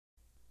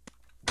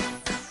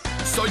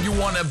So you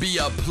wanna be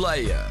a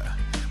player,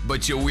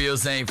 but your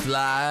wheels ain't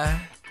fly?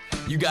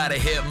 You gotta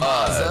hit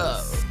Mars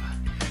up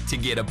to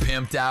get a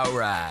pimped out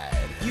ride.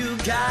 You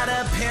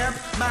gotta pimp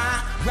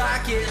my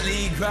Rocket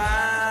League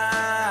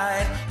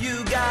ride.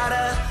 You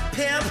gotta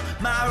pimp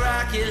my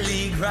Rocket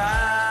League ride.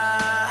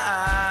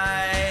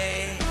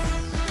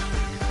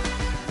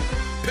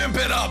 Pimp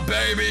it up,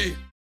 baby.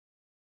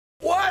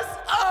 What's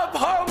up,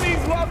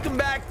 homies? Welcome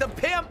back to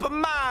Pimp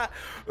My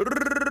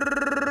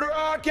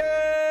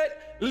Rocket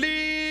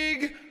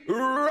League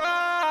Ride.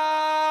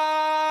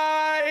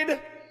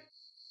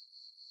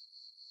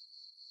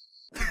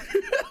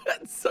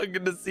 It's so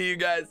good to see you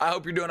guys. I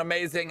hope you're doing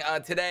amazing.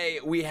 Today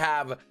we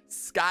have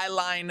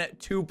Skyline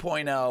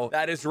 2.0.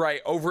 That is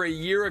right. Over a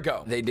year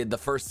ago, they did the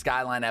first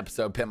Skyline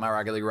episode, Pimp My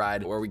Rocket League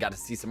Ride, where we got to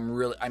see some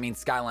really,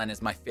 Skyline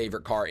is my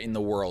favorite car in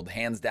the world.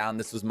 Hands down,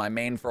 this was my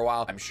main for a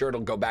while. I'm sure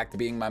it'll go back to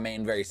being my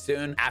main very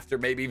soon, after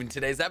maybe even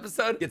today's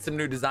episode. Get some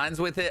new designs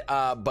with it,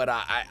 but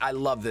I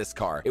love this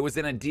car. It was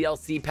in a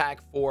DLC pack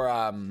for,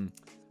 I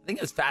think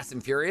it was Fast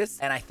and Furious,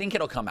 and I think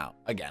it'll come out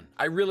again.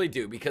 I really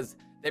do, because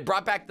they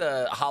brought back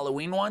the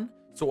Halloween one,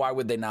 so why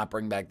would they not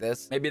bring back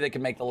this? Maybe they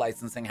can make the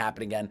licensing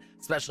happen again,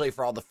 especially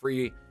for all the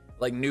free,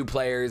 like, new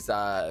players,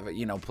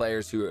 you know,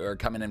 players who are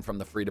coming in from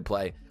the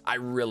free-to-play. I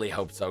really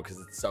hope so, because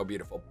it's so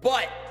beautiful.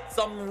 But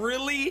some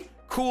really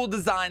cool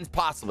designs,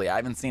 possibly. I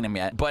haven't seen them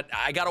yet, but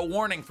I got a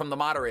warning from the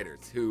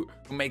moderators who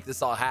make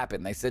this all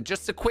happen. They said,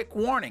 just a quick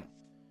warning.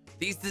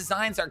 These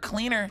designs are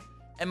cleaner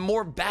and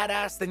more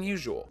badass than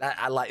usual.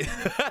 I like.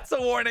 That's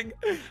a warning.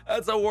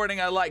 That's a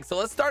warning I like. So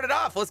let's start it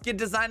off. Let's get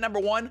design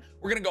number one.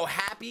 We're gonna go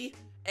Happy,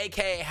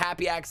 aka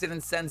Happy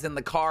Accident Sends in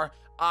the car.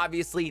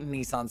 Obviously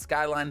Nissan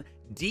Skyline.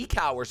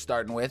 Decal we're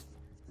starting with.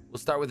 We'll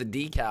start with a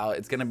decal.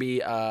 It's gonna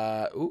be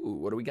ooh,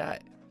 what do we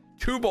got?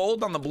 Too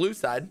bold on the blue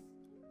side.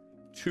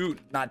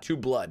 Not too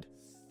blood.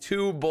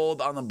 Too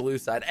bold on the blue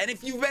side. And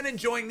if you've been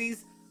enjoying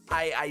these,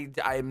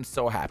 I'm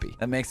so happy.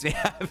 That makes me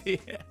happy.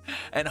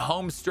 And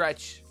home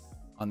stretch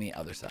on the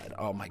other side.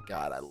 Oh my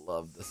God, I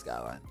love the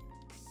Skyline.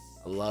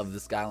 I love the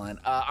Skyline.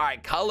 All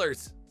right,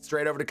 colors.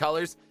 Straight over to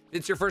colors. If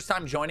it's your first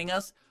time joining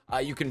us,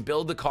 you can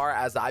build the car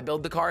as I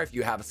build the car if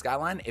you have a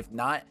Skyline. If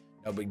not,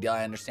 no big deal.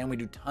 I understand we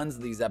do tons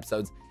of these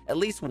episodes. At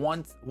least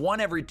one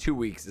every 2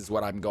 weeks is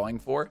what I'm going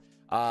for.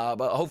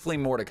 But hopefully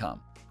more to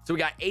come. So we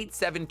got 8,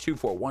 7, 2,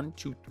 4. 1,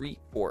 2, 3,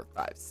 4,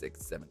 5,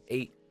 6, 7,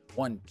 8.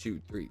 1,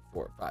 2, 3,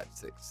 4, 5,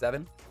 6,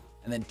 7.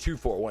 And then 2,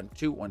 4. 1,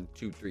 2, 1,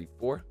 2, 3,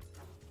 4.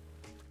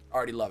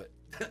 Already love it.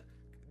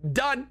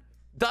 Done.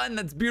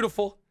 That's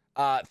beautiful.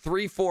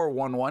 3, 4,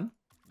 1, 1.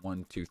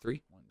 1, 2,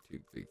 3. 1, 2,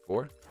 3,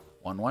 4.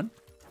 1, 1.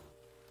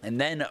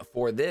 And then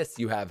for this,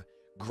 you have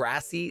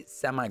grassy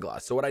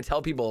semi-gloss. So what I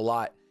tell people a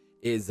lot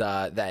is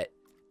that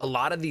a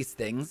lot of these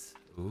things,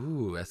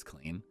 ooh, that's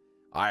clean.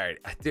 All right,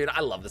 dude, I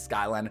love the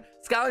Skyline.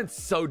 Skyline's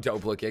so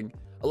dope looking.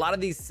 A lot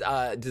of these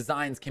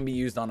designs can be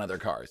used on other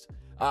cars.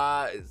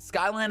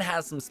 Skyline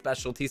has some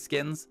specialty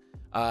skins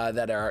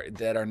that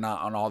are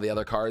not on all the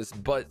other cars,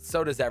 but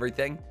so does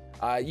everything.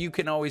 You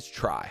can always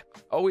try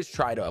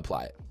to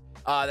apply it.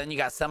 Then you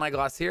got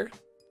semi-gloss here.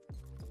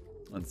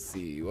 Let's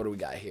see, what do we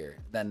got here?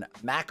 Then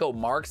Mako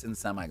marks and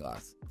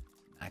semi-gloss.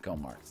 Mako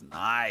marks,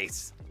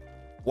 nice.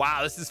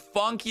 Wow, this is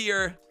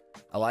funkier.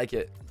 I like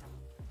it.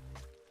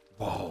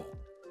 Whoa,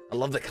 I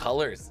love the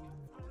colors.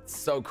 It's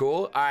so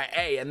cool. All right,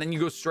 hey, and then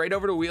you go straight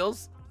over to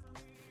wheels.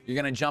 You're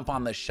gonna jump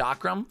on the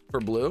chakram for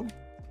blue.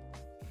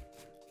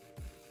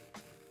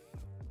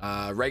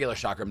 Regular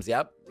chakrams,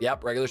 yep,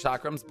 regular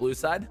chakrams, blue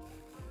side.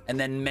 And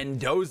then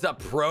Mendoza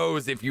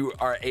Pros, if you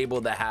are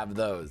able to have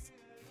those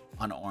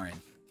on orange.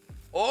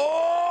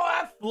 Oh,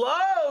 that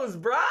flows,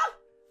 bruh.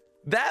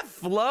 That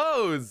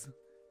flows.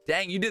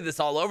 Dang, you did this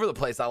all over the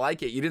place. I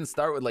like it. You didn't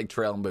start with like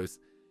trail and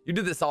boost. You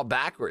did this all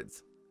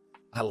backwards.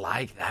 I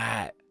like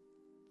that.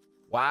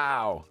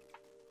 Wow.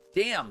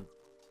 Damn.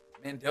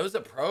 Mendoza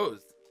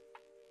Pros.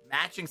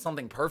 Matching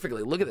something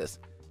perfectly. Look at this.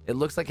 It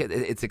looks like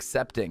it's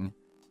accepting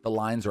the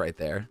lines right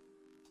there.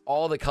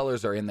 All the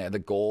colors are in there. The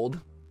gold.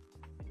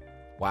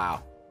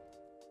 Wow.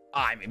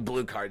 I mean,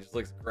 blue car just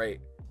looks great.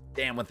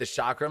 Damn, with the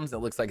chakrams, it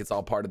looks like it's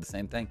all part of the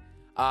same thing.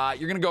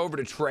 You're gonna go over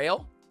to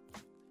trail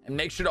and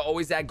make sure to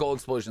always add gold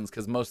explosions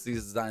because most of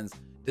these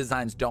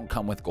designs don't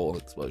come with gold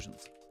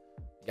explosions.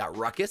 You got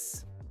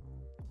ruckus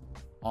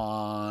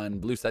on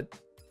blue side.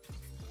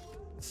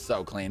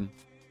 So clean.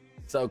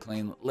 So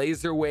clean.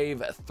 Laser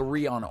wave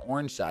 3 on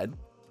orange side.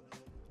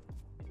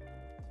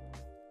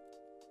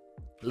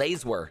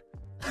 Laser.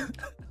 I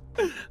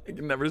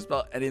can never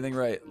spell anything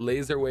right.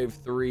 Laser wave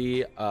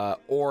 3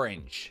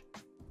 orange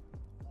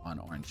on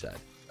orange side,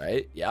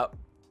 right? Yep.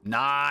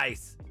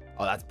 Nice.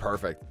 Oh, that's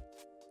perfect.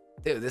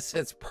 Dude, this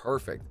fits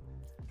perfect.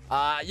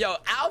 Yo,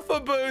 Alpha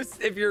Boost,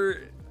 if you're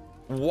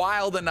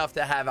wild enough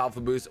to have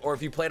Alpha Boost, or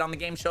if you played on the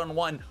game show and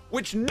won,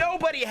 which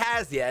nobody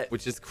has yet,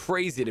 which is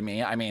crazy to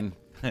me. I mean,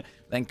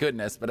 thank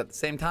goodness. But at the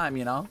same time,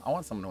 you know, I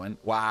want someone to win.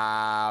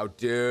 Wow,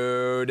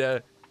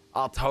 dude.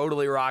 I'll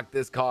totally rock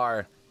this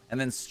car. And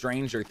then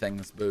Stranger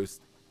Things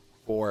boost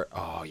for,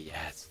 oh,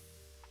 yes.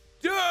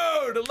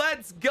 Dude,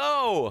 let's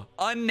go.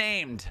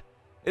 Unnamed.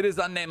 It is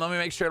unnamed. Let me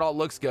make sure it all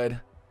looks good.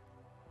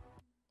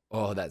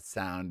 Oh, that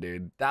sound,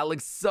 dude. That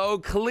looks so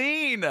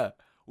clean.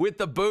 With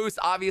the boost,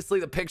 obviously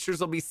the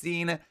pictures will be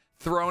seen,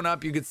 thrown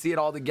up. You can see it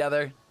all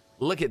together.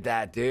 Look at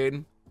that,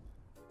 dude.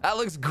 That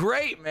looks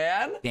great,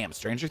 man. Damn,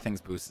 Stranger Things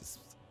boost is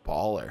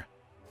baller.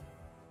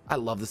 I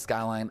love the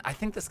Skyline. I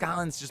think the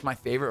Skyline's just my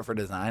favorite for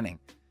designing.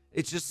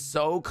 It's just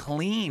so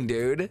clean,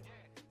 dude.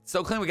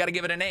 So clean, we gotta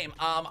give it a name.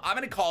 I'm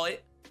gonna call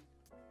it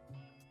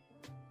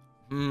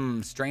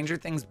Stranger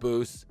Things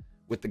boost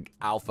with the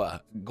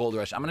alpha gold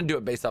rush. I'm gonna do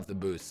it based off the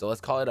boost. So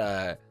let's call it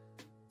a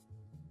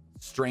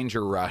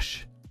Stranger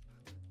Rush.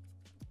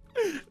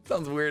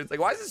 Sounds weird. It's like,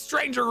 why is it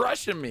Stranger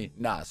Rushing me?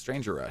 Nah,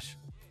 Stranger Rush.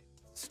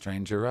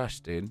 Stranger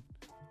Rush, dude.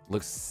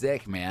 Looks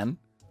sick, man.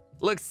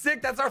 Looks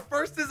sick. That's our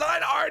first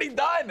design already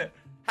done.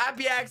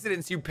 Happy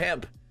accidents, you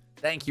pimp.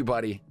 Thank you,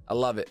 buddy. I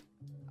love it.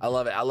 I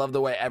love it. I love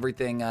the way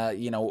everything,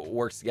 you know,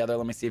 works together.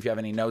 Let me see if you have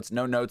any notes.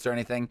 No notes or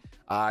anything.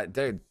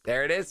 Dude,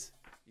 there it is.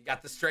 You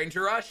got the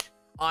Stranger Rush.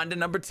 On to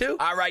number 2.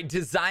 All right,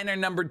 designer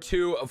number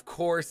 2, of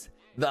course,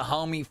 the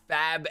homie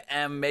Fab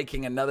M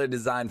making another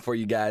design for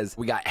you guys.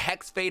 We got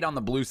Hex Fade on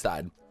the blue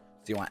side.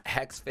 So you want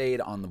Hex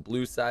Fade on the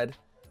blue side.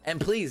 And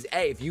please,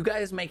 hey, if you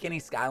guys make any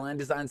Skyline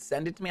designs,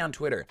 send it to me on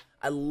Twitter.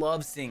 I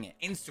love seeing it.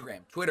 Instagram,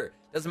 Twitter,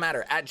 doesn't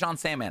matter. At John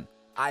Sandman.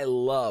 I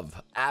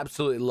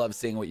absolutely love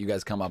seeing what you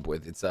guys come up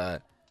with. It's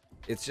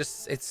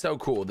so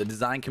cool. The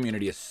design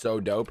community is so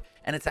dope.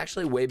 And it's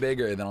actually way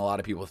bigger than a lot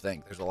of people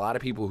think. There's a lot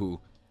of people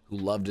who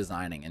love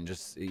designing and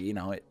just, you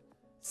know, it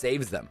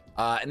saves them.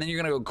 And then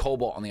you're gonna go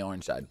Cobalt on the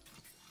orange side.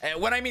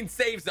 And when I mean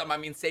saves them, I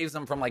mean saves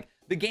them from like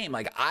the game.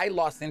 Like I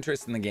lost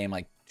interest in the game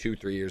like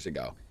 2-3 years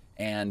ago.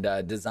 And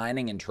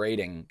designing and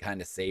trading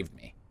kind of saved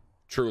me.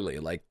 Truly,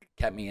 like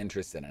kept me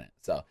interested in it.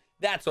 So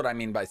that's what I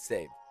mean by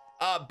save.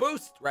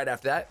 Boost right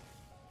after that.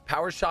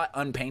 Power Shot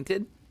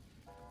Unpainted.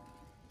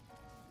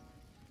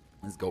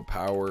 Let's go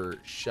Power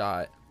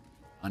Shot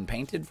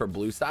Unpainted for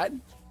blue side.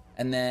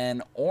 And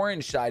then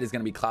orange side is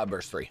going to be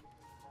Cloudburst 3.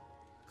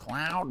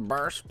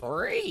 Cloudburst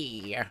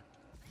 3.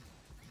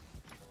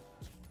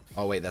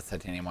 Oh, wait, that's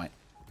titanium white.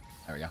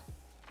 There we go.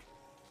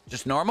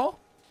 Just normal?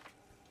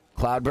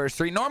 Cloudburst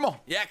 3, normal.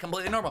 Yeah,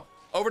 completely normal.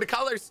 Over to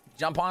colors.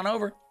 Jump on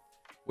over.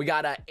 We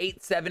got a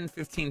 8, 7,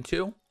 15,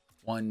 2.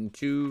 1,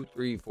 2,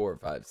 3, 4,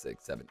 5,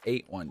 6, 7,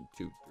 8. 1,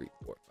 2, 3,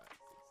 4, 5, 6,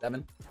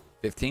 7.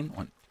 15.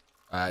 1.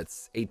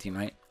 It's 18,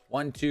 right?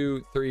 1,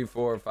 2, 3,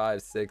 4,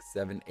 5, 6,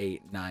 7,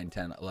 8, 9,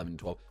 10, 11,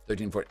 12,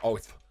 13, 14. Oh,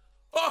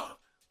 oh,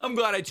 I'm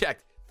glad I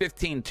checked.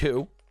 15,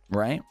 2,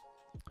 right?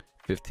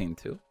 15,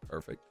 2.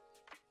 Perfect.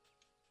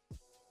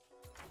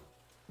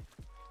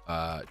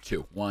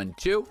 2. 1,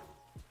 2.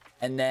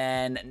 And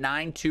then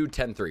 9, 2,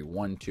 10, 3.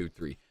 1, 2,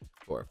 3,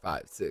 4,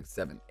 5, 6,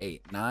 7,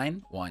 8,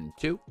 9. 1,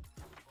 2.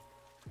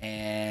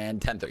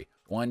 And 10, 3.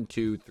 1,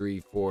 2, 3,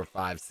 4,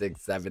 5,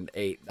 6, 7,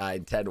 8,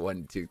 9, 10.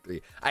 1, 2,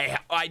 3.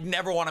 I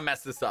never want to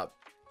mess this up.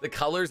 The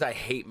colors, I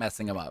hate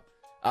messing them up.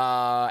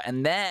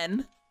 And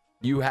then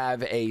you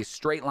have a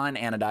straight line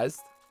anodized.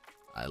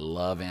 I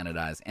love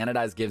anodized.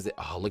 Anodized gives it,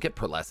 oh, look at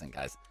pearlescent,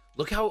 guys.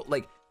 Look how,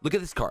 like, look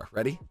at this car.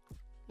 Ready? A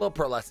little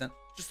pearlescent.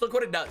 Just look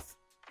what it does.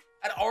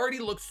 It already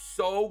looks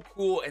so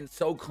cool and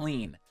so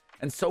clean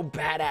and so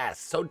badass.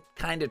 So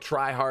kind of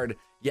try hard,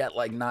 yet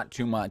like not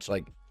too much.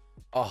 Like,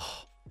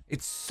 oh,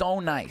 it's so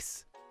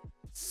nice.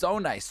 So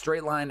nice.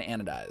 Straight line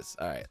anodized.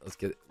 All right, let's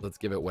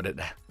give it what it,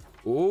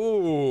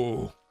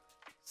 ooh.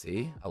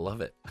 See, I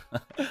love it.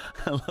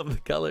 I love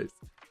the colors.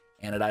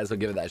 Anodized will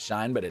give it that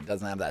shine, but it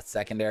doesn't have that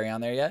secondary on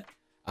there yet.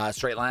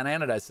 Straight line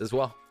anodized as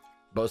well.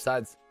 Both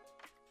sides.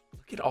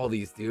 Look at all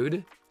these,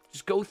 dude.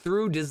 Just go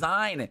through,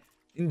 design,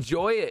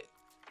 enjoy it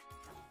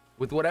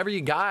with whatever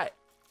you got.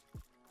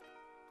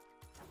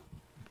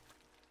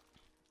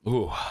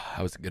 Ooh,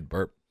 that was a good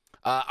burp.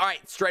 All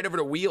right, straight over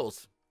to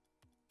wheels.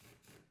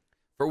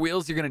 For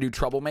wheels, you're going to do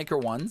Troublemaker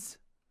 1s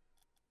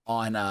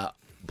on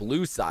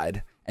blue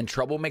side and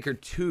Troublemaker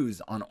 2s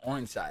on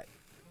orange side.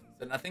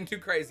 So nothing too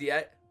crazy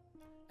yet.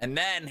 And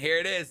then here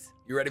it is.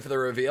 You ready for the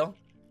reveal?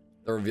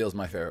 The reveal is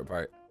my favorite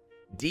part.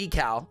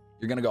 Decal,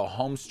 you're going to go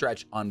home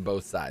stretch on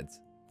both sides.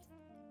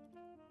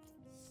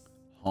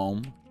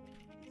 Home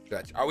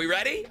stretch. Are we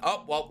ready?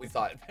 Oh, well, we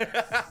saw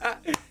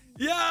it.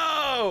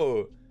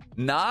 Yo!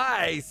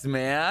 Nice,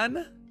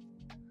 man.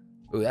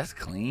 Ooh, that's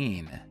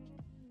clean.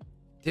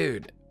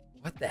 Dude,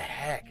 what the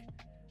heck?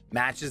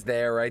 Matches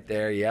there, right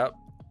there. Yep.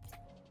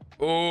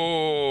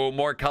 Oh,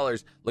 more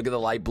colors. Look at the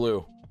light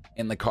blue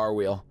in the car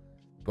wheel.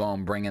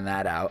 Boom, bringing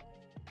that out.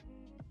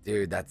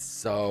 Dude, that's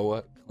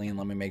so clean.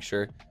 Let me make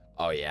sure.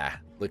 Oh, yeah.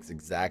 Looks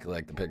exactly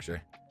like the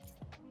picture.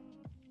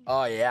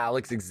 Oh, yeah.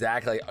 Looks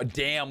exactly like... Oh,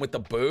 damn, with the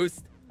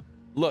boost.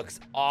 Looks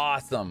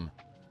awesome.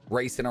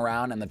 Racing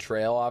around in the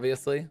trail,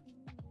 obviously.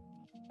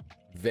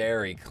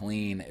 Very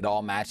clean. It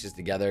all matches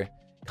together.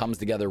 Comes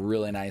together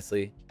really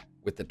nicely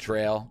with the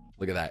trail.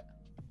 Look at that.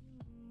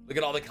 Look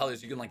at all the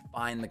colors. You can, like,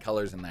 find the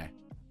colors in there.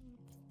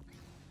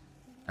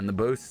 And the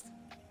boost.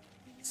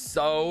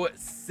 So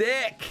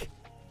sick.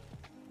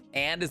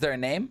 And is there a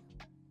name?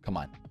 Come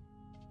on.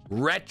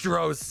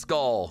 Retro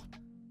skull.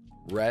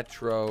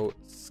 Retro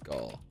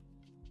skull.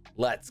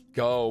 Let's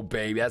go,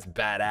 baby. That's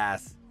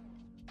badass.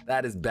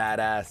 That is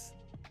badass.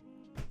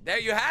 There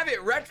you have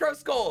it. Retro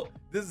skull.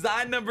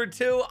 Design number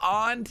 2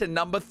 on to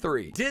number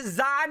 3.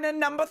 Designer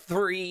number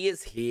 3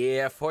 is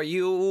here for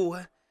you.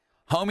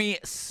 Homie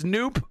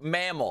Snoop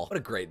Mammal. What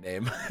a great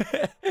name.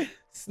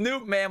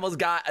 Snoop Mammal's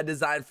got a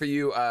design for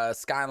you.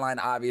 Skyline,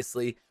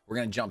 obviously. We're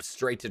going to jump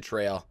straight to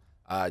trail.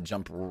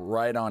 Jump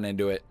right on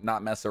into it.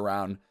 Not mess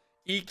around.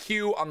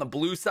 EQ on the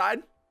blue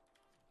side.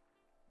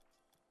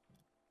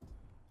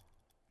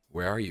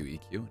 Where are you,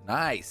 EQ?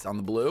 Nice. On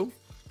the blue.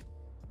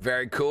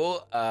 Very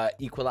cool.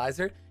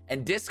 Equalizer.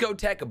 And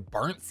Discotheque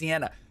Burnt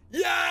Sienna.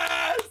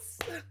 Yes!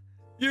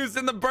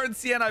 Using the Burnt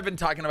Sienna. I've been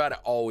talking about it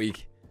all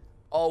week.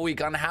 All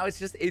week on how it's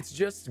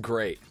just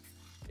great.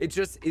 It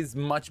just is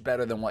much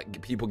better than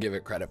what people give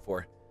it credit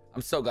for.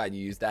 I'm so glad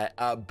you used that.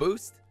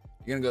 Boost.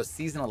 You're going to go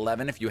season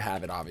 11 if you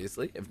have it,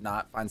 obviously. If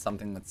not, find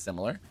something that's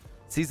similar.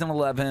 Season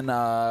 11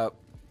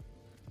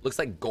 looks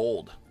like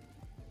gold.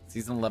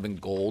 Season 11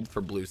 gold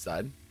for blue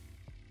side.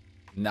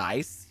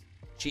 Nice.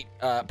 Cheap.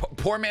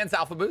 Poor man's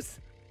Alpha Boost.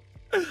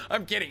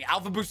 I'm kidding.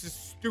 Alpha Boost is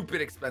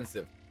stupid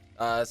expensive.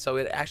 So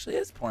it actually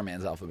is poor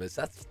man's Alpha Boost.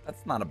 That's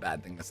not a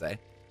bad thing to say.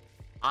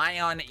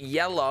 Ion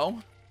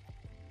yellow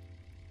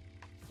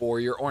for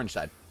your orange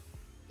side.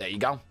 There you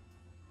go.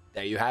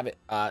 There you have it.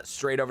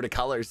 Straight over to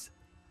colors.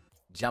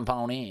 Jump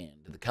on in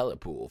to the color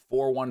pool.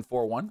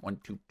 4141. 1,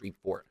 2, 3,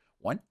 4.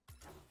 1.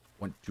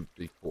 1, 2,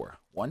 3, 4.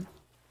 1.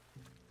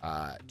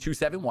 2,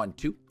 7. 1,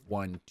 2.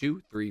 1,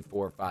 2, 3,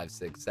 4, 5,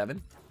 6,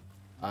 7.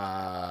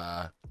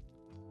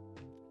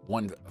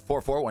 1,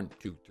 4, 4. 1,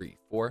 2, 3,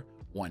 4.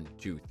 1,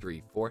 2,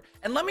 3, 4.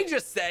 And let me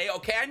just say,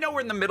 okay, I know we're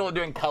in the middle of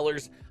doing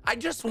colors. I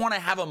just want to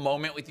have a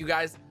moment with you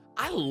guys.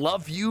 I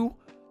love you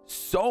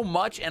so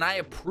much, and I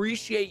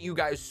appreciate you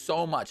guys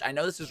so much. I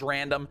know this is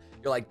random.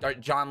 You're like,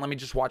 John, let me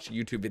just watch a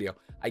YouTube video.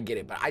 I get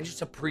it, but I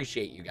just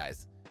appreciate you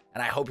guys.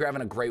 And I hope you're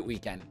having a great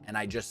weekend. And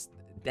I just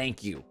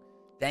thank you.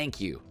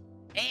 Thank you.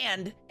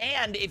 And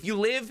if you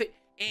live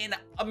in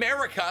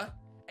America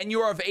and you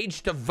are of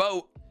age to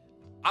vote,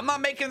 I'm not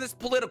making this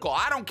political.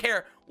 I don't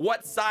care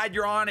what side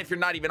you're on. If you're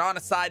not even on a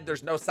side,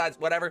 there's no sides,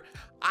 whatever.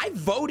 I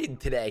voted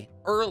today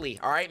early,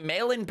 all right?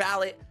 Mail-in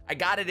ballot. I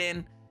got it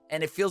in,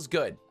 and it feels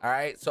good, all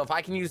right? So if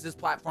I can use this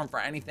platform for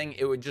anything,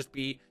 it would just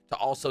be to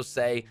also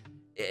say,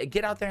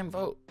 get out there and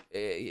vote.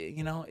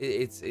 You know,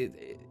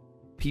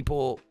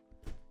 people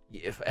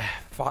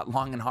fought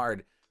long and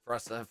hard for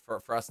us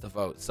to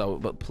vote. So,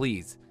 but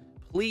please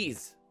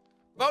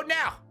vote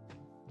now,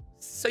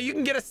 so you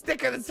can get a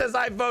sticker that says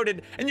I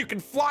voted, and you can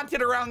flaunt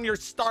it around your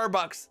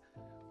Starbucks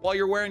while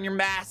you're wearing your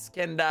mask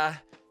and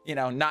you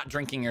know, not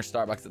drinking your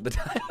Starbucks at the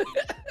time.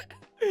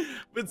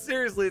 But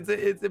seriously,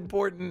 it's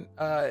important.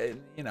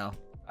 You know,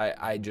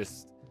 I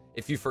just,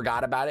 if you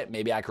forgot about it,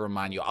 maybe I can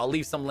remind you. I'll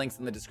leave some links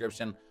in the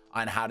description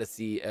on how to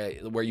see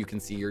where you can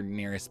see your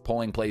nearest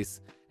polling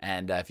place,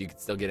 and if you can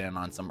still get in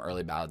on some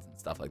early ballots and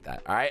stuff like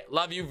that. All right,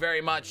 love you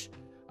very much.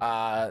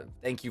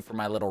 Thank you for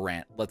my little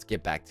rant. Let's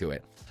get back to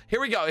it. Here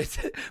we go. It's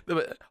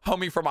the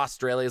homie from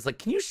Australia is like,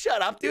 can you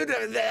shut up, dude?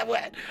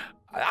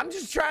 I'm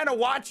just trying to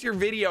watch your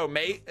video,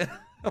 mate.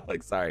 I'm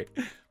like, sorry.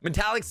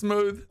 Metallic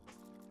smooth.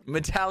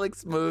 Metallic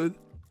smooth.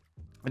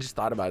 I just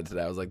thought about it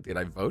today. I was like, dude,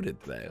 I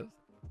voted today. It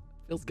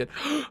feels good.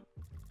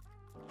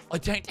 I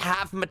don't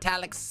have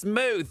metallic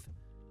smooth.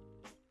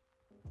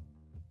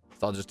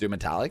 So I'll just do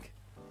metallic.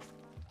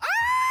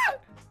 Ah!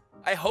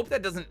 I hope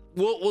that doesn't,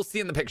 we'll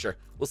see in the picture.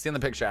 We'll see in the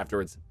picture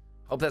afterwards.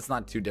 Hope that's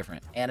not too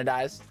different.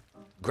 Anodized.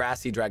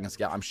 Grassy dragon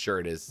scale. I'm sure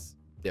it is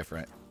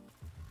different.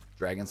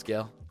 Dragon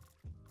scale.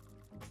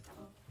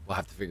 We'll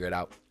have to figure it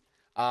out.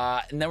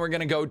 And then we're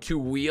gonna go to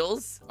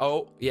wheels.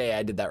 Oh, yeah,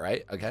 I did that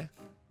right. Okay.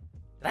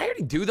 Did I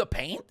already do the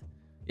paint?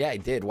 Yeah, I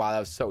did. Wow, that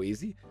was so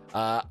easy.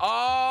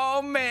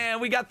 Oh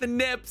man, we got the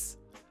nips.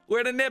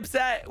 Where the nips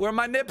at? Where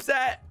my nips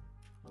at?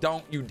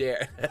 Don't you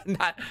dare.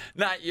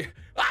 not you.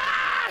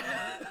 Ah!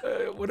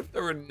 What if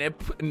there were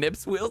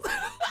nips wheels?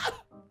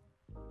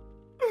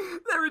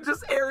 They were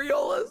just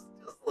areolas.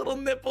 Little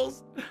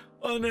nipples.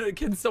 Oh no,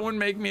 can someone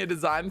make me a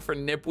design for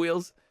nip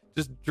wheels?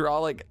 Just draw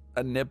like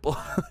a nipple.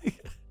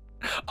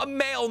 A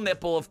male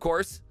nipple, of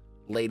course.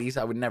 Ladies,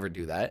 I would never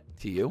do that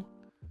to you.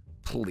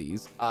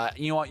 Please.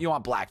 You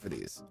want black for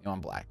these. You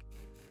want black.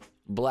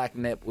 Black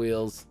nip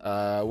wheels.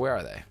 Where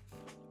are they?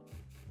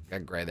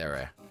 Got gray there,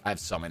 right? I have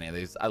so many of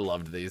these. I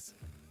loved these.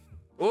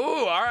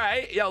 Ooh, all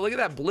right. Yo, look at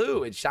that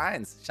blue. It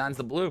shines. Shines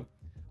the blue.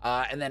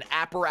 And then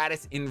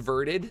apparatus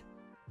inverted,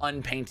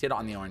 unpainted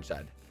on the orange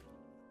side.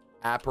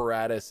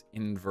 Apparatus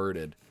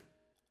inverted.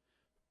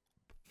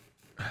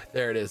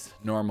 There it is.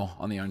 Normal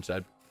on the orange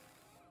side.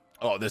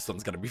 Oh, this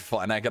one's gonna be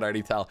fun. I can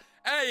already tell.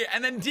 Hey,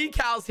 and then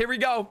decals. Here we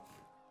go.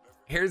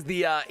 Here's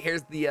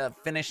the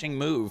finishing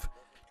move.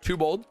 Too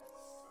bold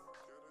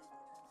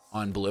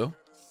on blue.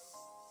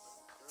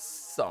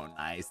 So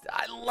nice.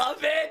 I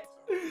love it.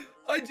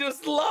 I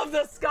just love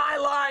the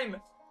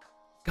Skyline.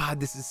 God,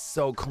 this is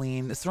so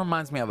clean. This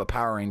reminds me of a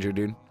Power Ranger,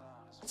 dude.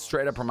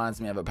 Straight up reminds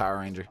me of a Power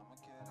Ranger.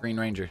 Green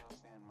Ranger.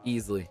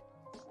 Easily.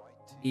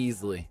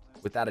 Easily.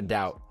 Without a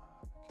doubt.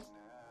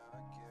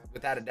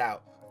 Without a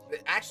doubt.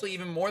 Actually,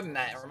 even more than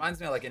that, it reminds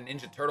me of like a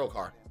Ninja Turtle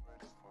car.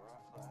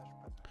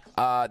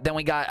 Then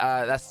we got,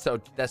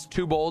 that's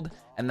too bold.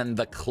 And then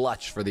the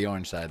clutch for the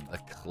orange side. The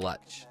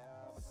clutch.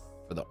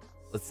 For the,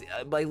 let's see,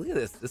 like, look at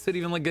this. This would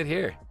even look good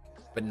here.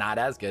 But not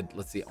as good.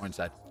 Let's see, orange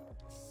side.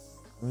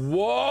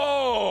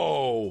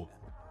 Whoa!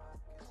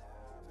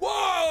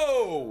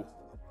 Whoa!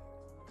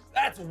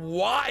 That's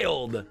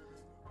wild.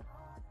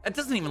 That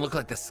doesn't even look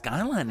like the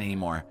Skyline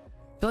anymore.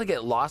 I feel like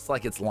it lost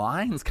like its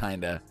lines,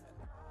 kind of.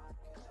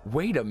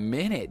 Wait a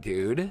minute,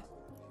 dude.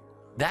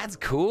 That's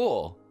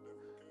cool.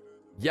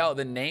 Yo,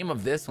 the name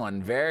of this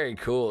one, very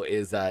cool,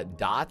 is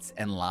Dots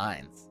and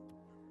Lines.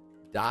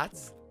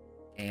 Dots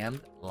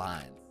and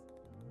Lines.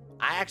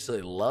 I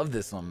actually love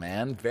this one,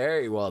 man.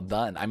 Very well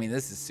done. I mean,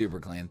 this is super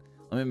clean.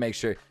 Let me make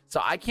sure.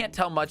 So I can't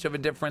tell much of a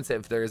difference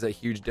if there's a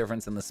huge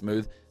difference in the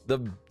smooth.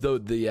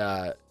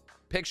 The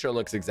picture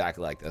looks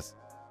exactly like this.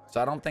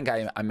 So I don't think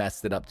I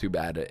messed it up too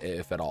bad,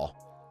 if at all.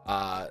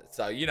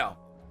 So, you know,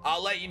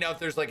 I'll let you know if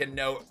there's like a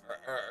note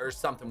or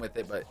something with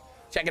it, but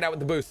check it out with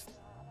the boost.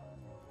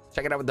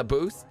 Check it out with the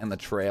boost and the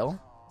trail.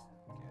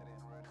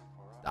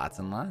 Dots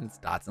and lines,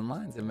 dots and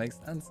lines. It makes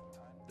sense.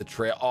 The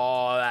trail.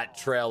 Oh, that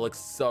trail looks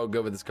so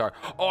good with this car.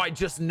 Oh, I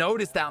just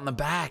noticed that on the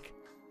back.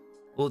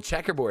 Little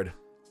checkerboard.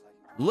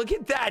 Look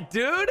at that,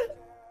 dude.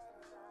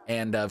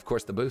 And of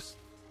course, the boost.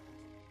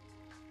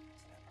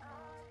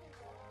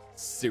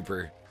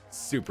 Super,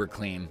 super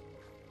clean.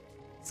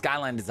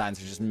 Skyline designs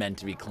are just meant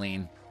to be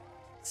clean.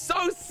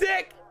 So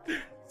sick.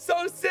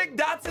 So sick.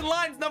 Dots and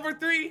lines, number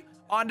 3.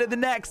 On to the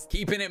next.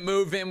 Keeping it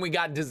moving. We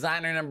got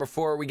designer number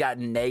 4. We got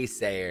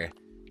Naysayer.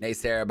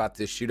 Naysayer about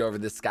to shoot over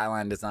this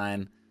Skyline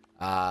design.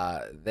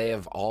 They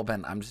have all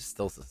been, I'm just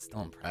still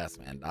impressed,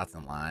 man. Dots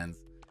and lines,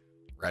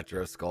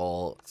 Retro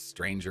Skull,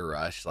 Stranger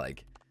Rush.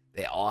 Like,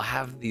 they all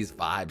have these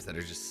vibes that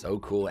are just so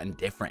cool and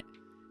different.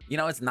 You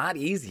know, it's not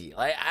easy.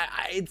 Like,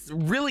 it's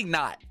really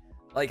not.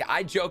 Like,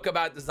 I joke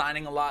about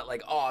designing a lot.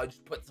 Like, oh, I'll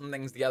just put some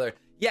things together.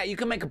 Yeah, you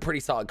can make a pretty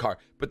solid car.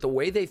 But the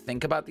way they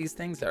think about these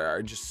things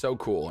are just so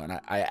cool. And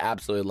I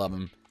absolutely love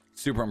them.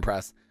 Super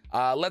impressed.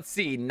 Let's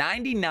see.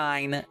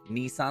 99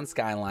 Nissan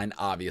Skyline,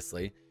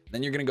 obviously.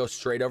 Then you're going to go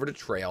straight over to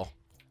Trail,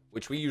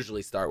 which we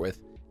usually start with.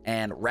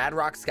 And Rad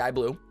Rock Sky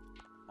Blue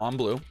on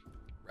blue.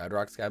 Rad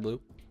Rock Sky Blue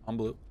on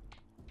blue.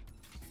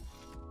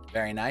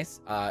 Very nice.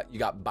 You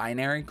got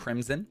Binary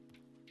Crimson.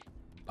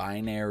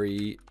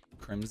 Binary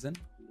Crimson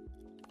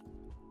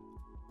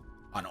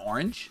on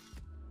orange.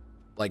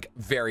 Like,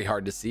 very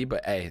hard to see,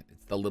 but hey,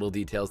 it's the little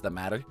details that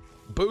matter.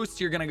 Boost,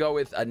 you're going to go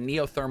with a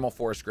Neothermal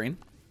Forest Green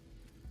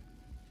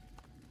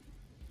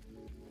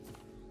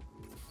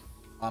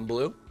on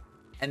blue.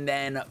 And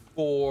then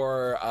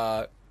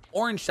for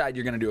orange side,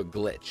 you're going to do a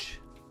glitch.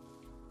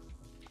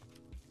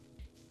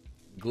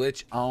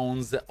 Glitch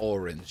owns the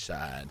orange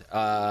side.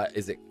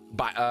 Is it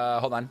by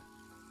hold on.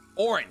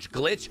 Orange,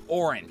 glitch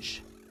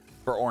orange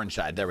for orange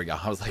side. There we go.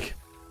 I was like,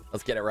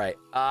 let's get it right.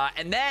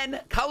 And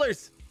then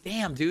colors.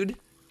 Damn, dude.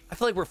 I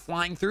feel like we're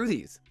flying through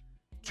these.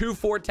 2,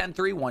 4, 10,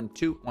 3, 1,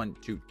 2, 1,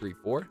 2, 3,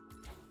 4.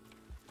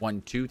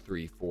 1, 2,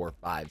 3, 4,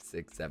 5,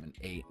 6, 7,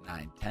 8,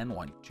 9, 10.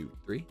 1, 2,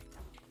 3.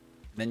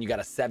 Then you got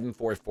a 7,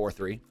 4, 4,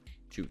 3.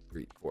 2,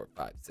 3, 4,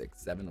 5,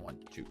 6, 7. 1,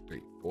 2,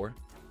 3, 4.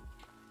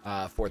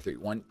 4, 3.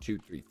 1, 2,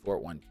 3, 4.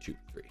 1, 2,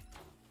 3.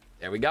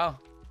 There we go.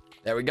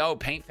 There we go.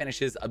 Paint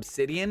finishes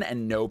obsidian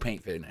and no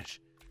paint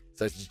finish.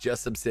 So it's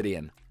just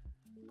obsidian.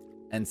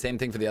 And same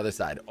thing for the other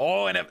side.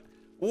 Oh, and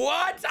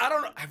what? I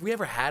don't know. Have we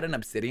ever had an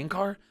obsidian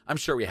car? I'm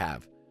sure we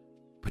have.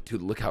 But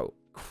dude, look how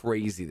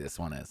crazy this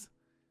one is.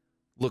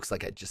 Looks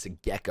like just a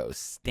gecko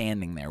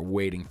standing there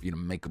waiting for you to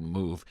make a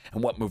move.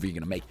 And what move are you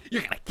going to make?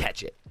 You're going to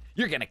catch it.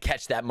 You're going to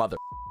catch that mother.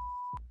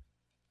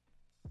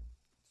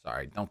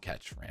 Sorry, don't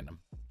catch random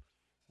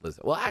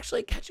lizard. Well,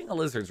 actually, catching a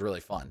lizard is really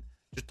fun.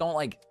 Just don't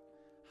like...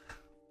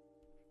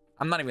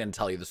 I'm not even going to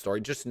tell you the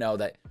story. Just know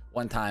that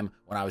one time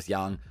when I was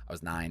young, I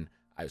was 9,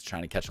 I was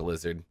trying to catch a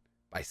lizard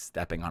by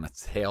stepping on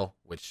its tail,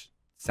 which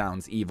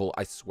sounds evil.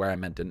 I swear I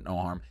meant it no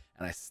harm.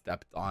 And I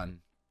stepped on...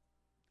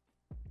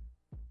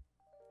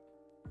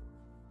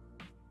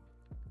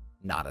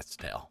 not its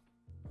tail.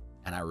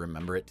 And I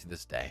remember it to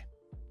this day.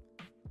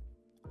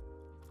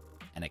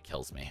 And it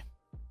kills me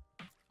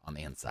on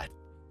the inside.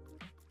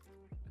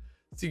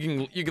 So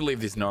you can leave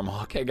these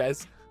normal, okay,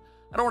 guys?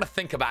 I don't want to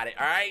think about it,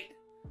 all right?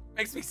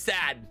 Makes me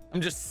sad. I'm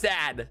just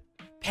sad.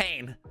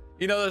 Pain.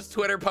 You know those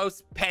Twitter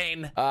posts?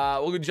 Pain.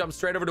 We'll jump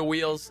straight over to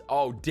wheels.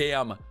 Oh,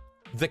 damn.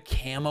 The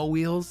camo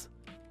wheels.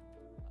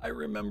 I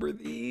remember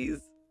these.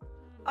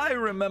 I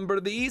remember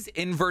these.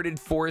 Inverted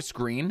forest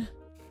green.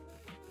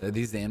 Are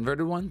these the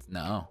inverted ones?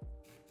 No.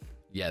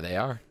 Yeah, they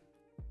are.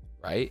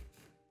 Right?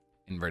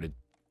 Inverted.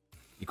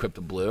 Equipped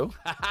with blue.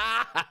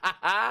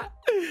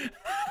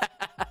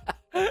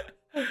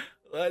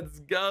 Let's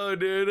go,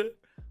 dude.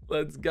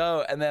 Let's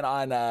go. And then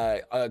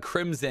on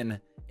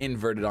crimson,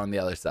 inverted on the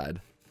other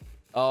side.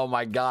 Oh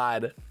my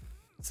God.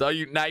 So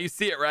now you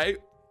see it, right?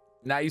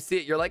 Now you see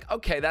it. You're like,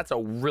 okay, that's a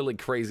really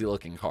crazy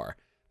looking car.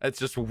 It's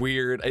just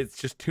weird. It's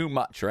just too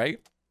much, right?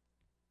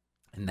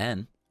 And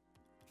then,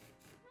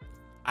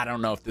 I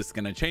don't know if this is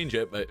going to change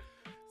it, but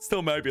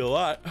still might be a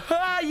lot.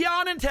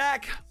 Yawn and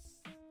tech.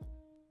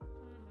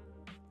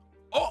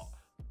 Oh,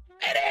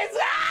 it is.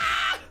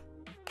 Ah!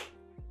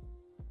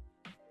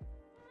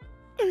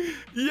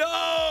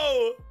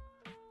 Yo,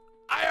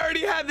 I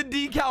already had the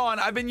decal on.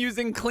 I've been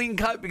using clean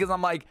cut because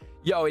I'm like,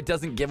 yo, it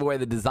doesn't give away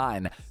the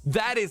design.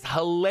 That is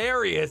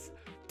hilarious.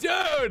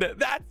 Dude,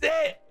 that's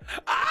it.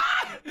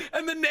 Ah!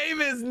 And the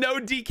name is No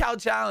Decal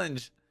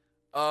Challenge.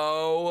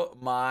 Oh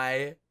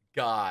my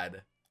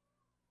God.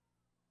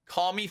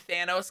 Call me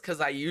Thanos because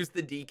I used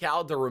the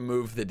decal to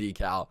remove the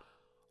decal.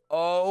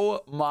 Oh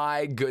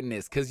my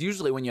goodness. Because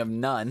usually when you have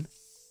none,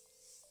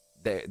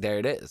 there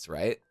it is,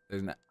 right?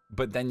 There's not,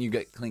 but then you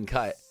get clean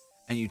cut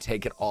and you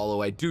take it all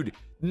away. Dude,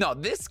 no,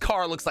 this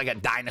car looks like a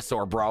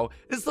dinosaur, bro.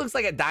 This looks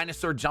like a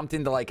dinosaur jumped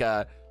into like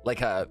a,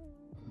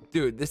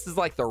 dude, this is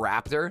like the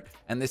Raptor.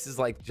 And this is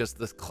like just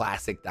this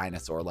classic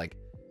dinosaur. Like,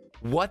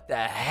 what the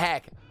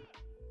heck?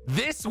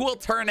 This will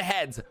turn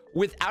heads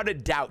without a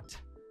doubt.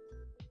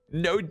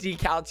 No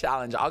decal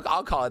challenge.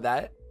 I'll call it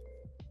that.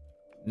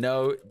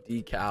 No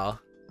decal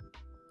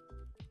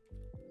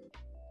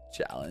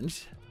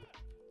challenge.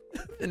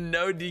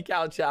 No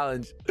decal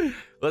challenge.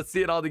 Let's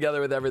see it all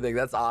together with everything.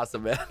 That's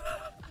awesome, man.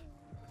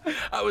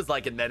 I was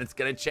like, and then it's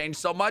gonna change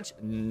so much.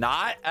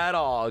 Not at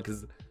all,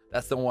 because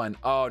that's the one.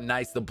 Oh,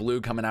 nice. The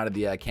blue coming out of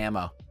the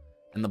camo.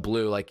 And the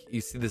blue, like, you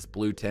see this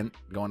blue tint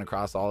going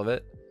across all of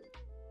it?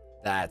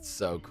 That's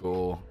so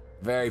cool.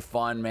 Very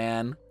fun,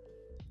 man.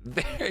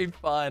 Very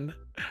fun.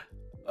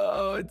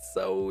 Oh, it's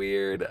so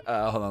weird.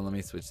 Hold on, let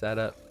me switch that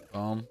up.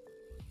 Boom.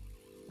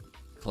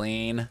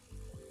 Clean.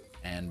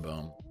 And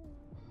boom.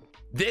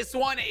 This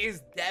one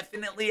is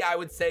definitely, I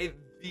would say,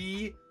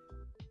 the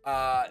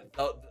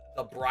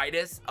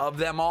brightest of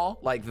them all.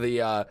 Like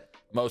the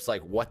most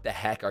like, what the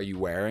heck are you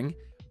wearing?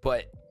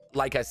 But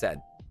like I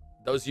said,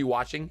 those of you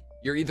watching,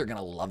 you're either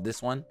gonna love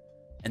this one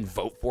and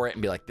vote for it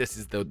and be like, this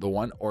is the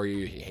one, or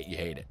you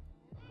hate it.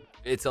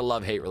 It's a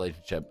love-hate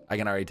relationship. I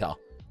can already tell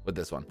with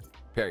this one.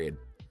 Period.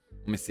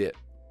 Let me see it.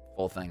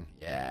 Full thing.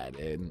 Yeah,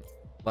 dude.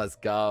 Let's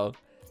go.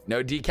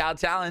 No decal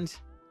challenge.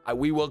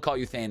 We will call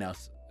you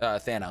Thanos.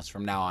 Thanos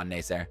from now on,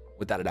 Naysayer.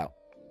 Without a doubt.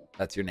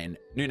 That's your name.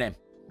 New name.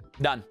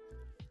 Done.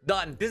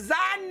 Done.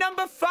 Design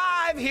number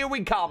 5. Here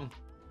we come.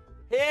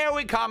 Here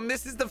we come.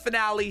 This is the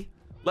finale.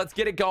 Let's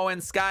get it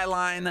going.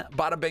 Skyline.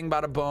 Bada bing,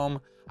 bada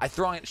boom.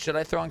 Should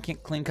I throw on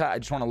clean cut? I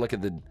just want to look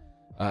at the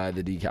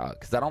decal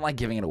because I don't like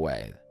giving it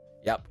away.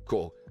 Yep,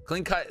 cool.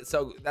 Clean cut.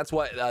 So that's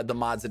what the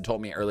mods had told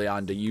me early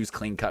on, to use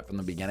clean cut from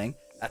the beginning.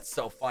 That's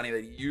so funny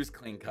that you use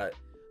clean cut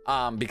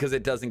because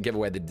it doesn't give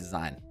away the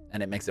design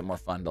and it makes it more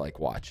fun to like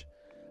watch.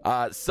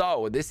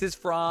 So this is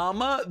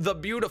from the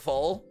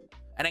beautiful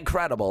and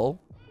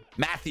incredible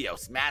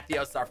Mathios.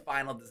 Mathios, our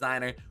final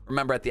designer.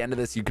 Remember, at the end of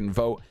this, you can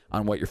vote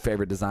on what your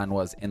favorite design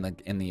was in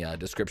the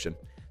description.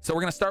 So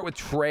we're gonna start with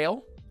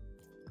Trail,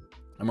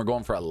 and we're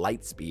going for a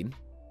light speed.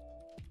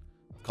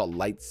 It's called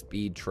Light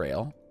Speed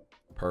Trail.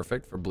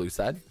 Perfect for blue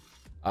side.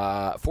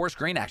 Forest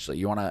green, actually.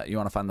 You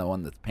wanna find the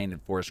one that's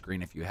painted forest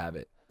green if you have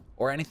it,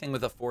 or anything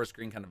with a forest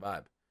green kind of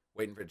vibe.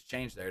 Waiting for it to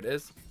change. There it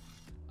is.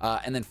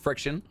 And then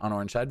friction on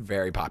orange side.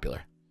 Very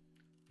popular.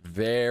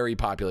 Very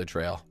popular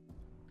trail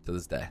to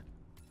this day.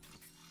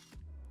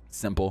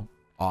 Simple,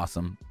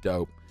 awesome,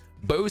 dope.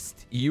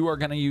 Boost, you are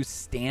gonna use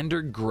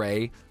standard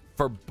gray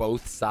for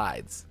both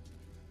sides.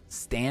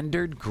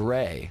 Standard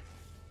gray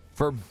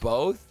for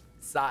both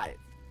sides.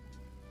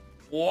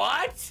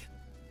 What?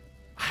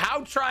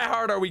 How try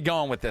hard are we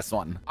going with this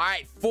one? All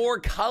right, 4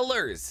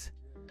 colors.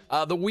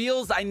 The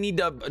wheels I need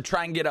to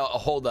try and get a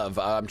hold of.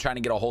 I'm trying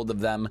to get a hold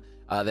of them.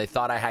 They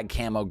thought I had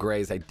camo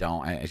grays. I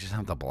don't. I just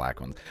have the black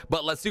ones.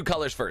 But let's do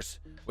colors first.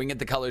 We can get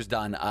the colors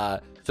done.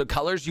 So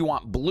colors, you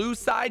want blue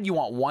side. You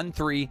want 1,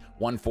 3,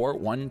 1, 4,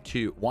 1,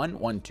 2, 1,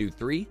 1, 2,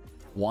 3,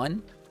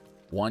 1,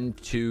 1,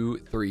 2,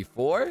 3,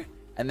 4.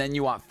 And then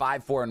you want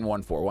 5, 4, and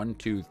 1, 4. 1,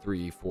 2,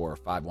 3, 4,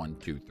 5, 1,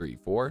 2, 3,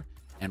 4,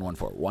 and 1,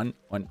 4. 1,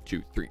 1,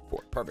 2, 3,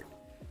 4. Perfect.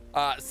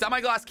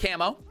 Semi-gloss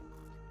camo.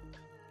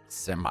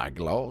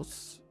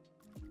 Semi-gloss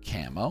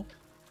camo.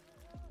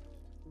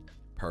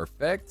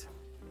 Perfect.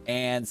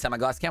 And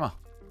semi-gloss camo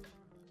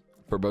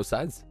for both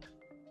sides.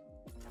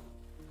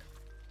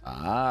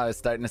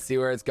 Starting to see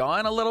where it's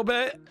going a little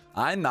bit.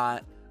 I'm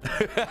not.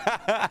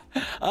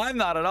 I'm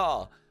not at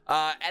all.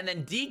 And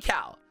then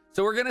decal.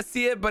 So we're gonna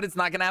see it, but it's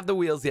not gonna have the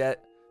wheels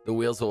yet. The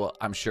wheels will,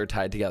 I'm sure,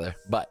 tied together.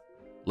 But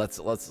let's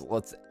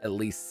at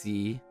least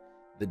see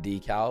the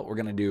decal. We're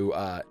gonna do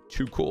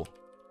too cool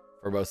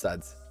for both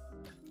sides.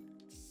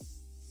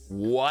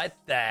 What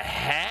the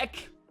heck?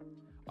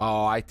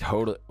 Oh, I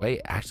totally,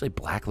 wait, actually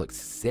black looks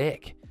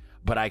sick,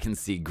 but I can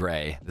see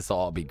gray. This will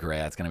all be gray.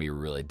 That's gonna be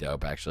really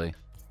dope, actually.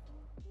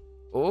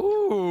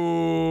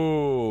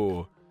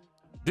 Ooh,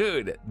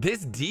 dude,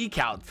 this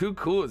decal too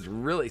cool is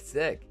really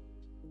sick.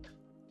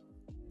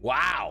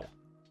 Wow,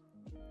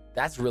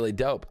 that's really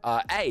dope.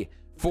 Hey,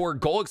 for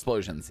goal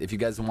explosions, if you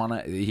guys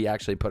wanna, he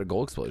actually put a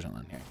goal explosion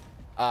on here.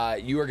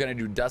 You are going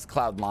to do Dust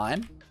Cloud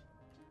Lime.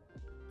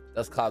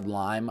 Dust Cloud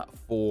Lime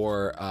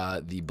for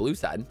the blue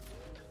side.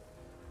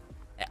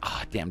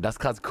 Oh, damn, Dust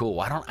Cloud's cool.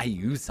 Why don't I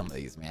use some of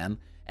these, man?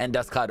 And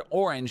Dust Cloud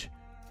Orange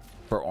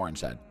for orange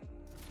side.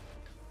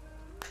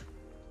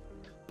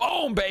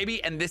 Boom,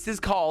 baby. And this is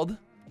called,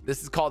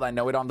 I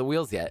know it on the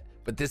wheels yet,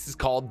 but this is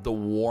called the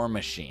War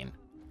Machine.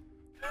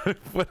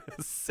 What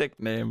a sick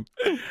name.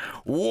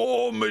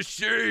 War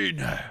Machine.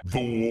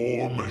 The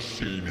War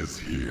Machine is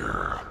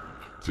here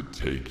to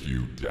take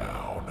you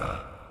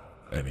down.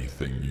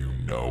 Anything you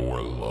know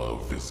or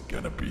love is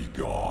gonna be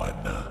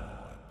gone.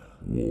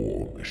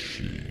 War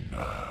Machine.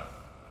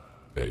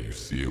 There you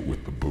see it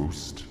with the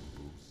boost.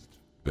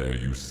 There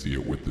you see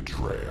it with the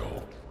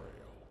trail.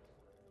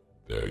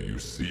 There you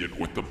see it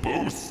with the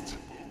boost.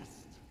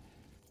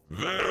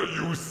 There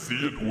you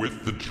see it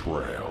with the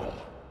trail.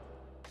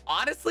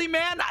 Honestly,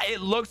 man,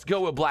 it looks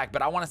good with black,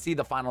 but I want to see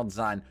the final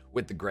design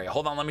with the gray.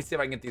 Hold on, let me see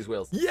if I can get these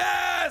wheels.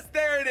 Yes,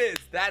 there it is.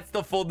 That's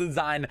the full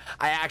design.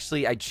 I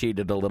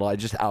cheated a little. I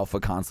just alpha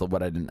console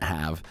what I didn't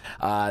have.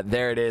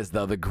 There it is,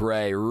 though. The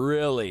gray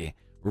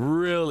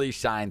really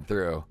shined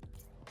through.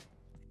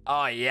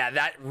 Oh, yeah,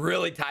 that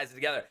really ties it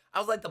together. I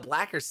was like, the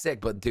black are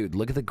sick, but dude,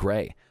 look at the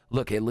gray.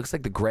 Look, it looks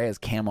like the gray has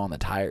camo on the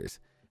tires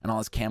and all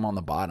this camo on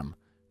the bottom.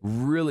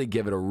 Really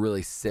give it a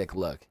really sick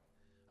look.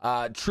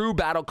 True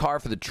battle car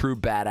for the true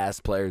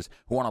badass players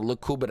who want to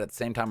look cool, but at the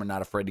same time are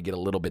not afraid to get a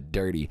little bit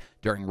dirty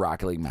during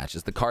Rocket League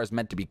matches. The car is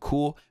meant to be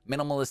cool,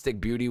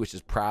 minimalistic beauty, which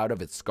is proud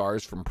of its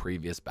scars from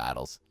previous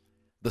battles.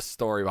 The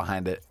story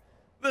behind it.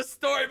 The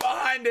story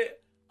behind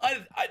it.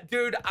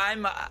 Dude,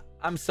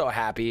 I'm so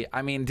happy.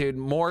 I mean, dude,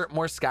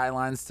 more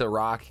Skylines to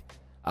rock.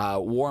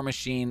 War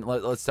Machine.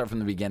 Let's start from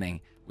the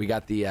beginning. We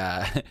got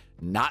the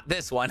not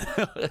this one.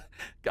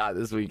 God,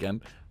 this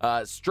weekend.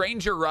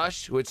 Stranger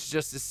Rush, which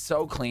just is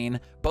so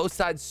clean. Both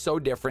sides so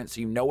different, so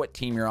you know what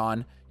team you're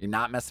on. You're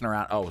not messing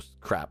around. Oh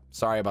crap!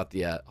 Sorry about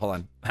the.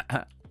 Hold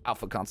on.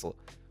 Alpha console.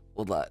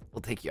 We'll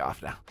take you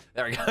off now.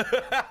 There we go.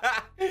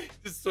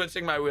 Just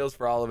switching my wheels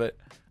for all of it.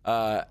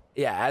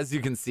 Yeah, as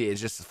you can see, it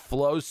just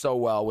flows so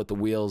well with the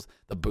wheels,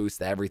 the boost,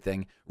 the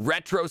everything.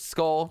 Retro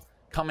skull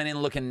coming in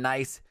looking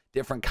nice.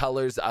 Different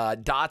colors,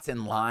 dots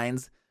and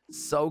lines.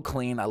 So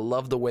clean. I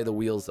love the way the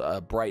wheels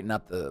brighten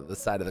up the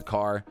side of the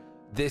car.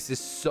 This is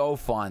so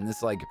fun.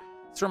 This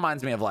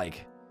reminds me of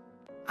like,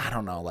 I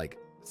don't know, like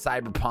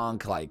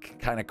cyberpunk, like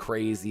kind of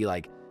crazy,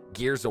 like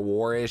Gears of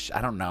War-ish.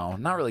 I don't know,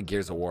 not really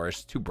Gears of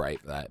War-ish, too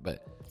bright for that,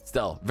 but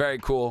still very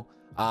cool.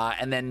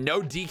 And then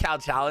no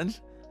decal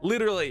challenge.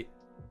 Literally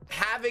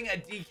having a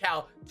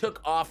decal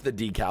took off the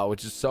decal,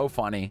 which is so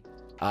funny.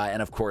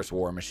 And of course,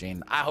 War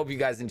Machine. I hope you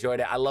guys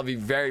enjoyed it. I love you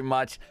very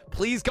much.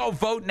 Please go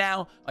vote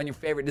now on your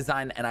favorite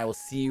design, and I will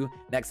see you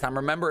next time.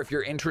 Remember, if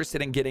you're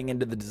interested in getting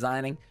into the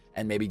designing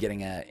and maybe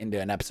getting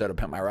into an episode of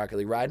Pimp My Rocket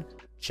League Ride,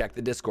 check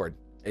the Discord.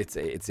 It's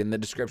in the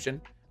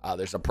description.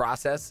 There's a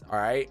process. All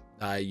right,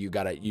 you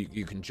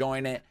can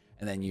join it,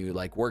 and then you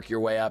like work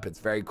your way up.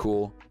 It's very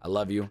cool. I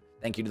love you.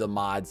 Thank you to the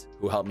mods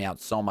who helped me out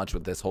so much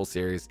with this whole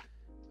series.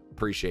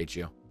 Appreciate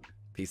you.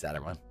 Peace out,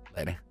 everyone.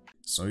 Later.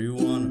 So you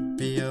wanna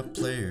be a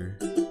player,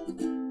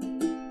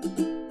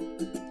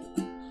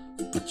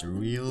 but your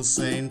wheels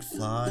ain't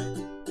fly.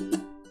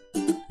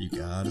 You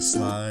gotta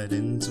slide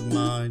into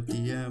my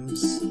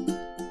DMs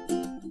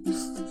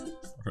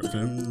for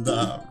him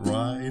that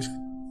ride.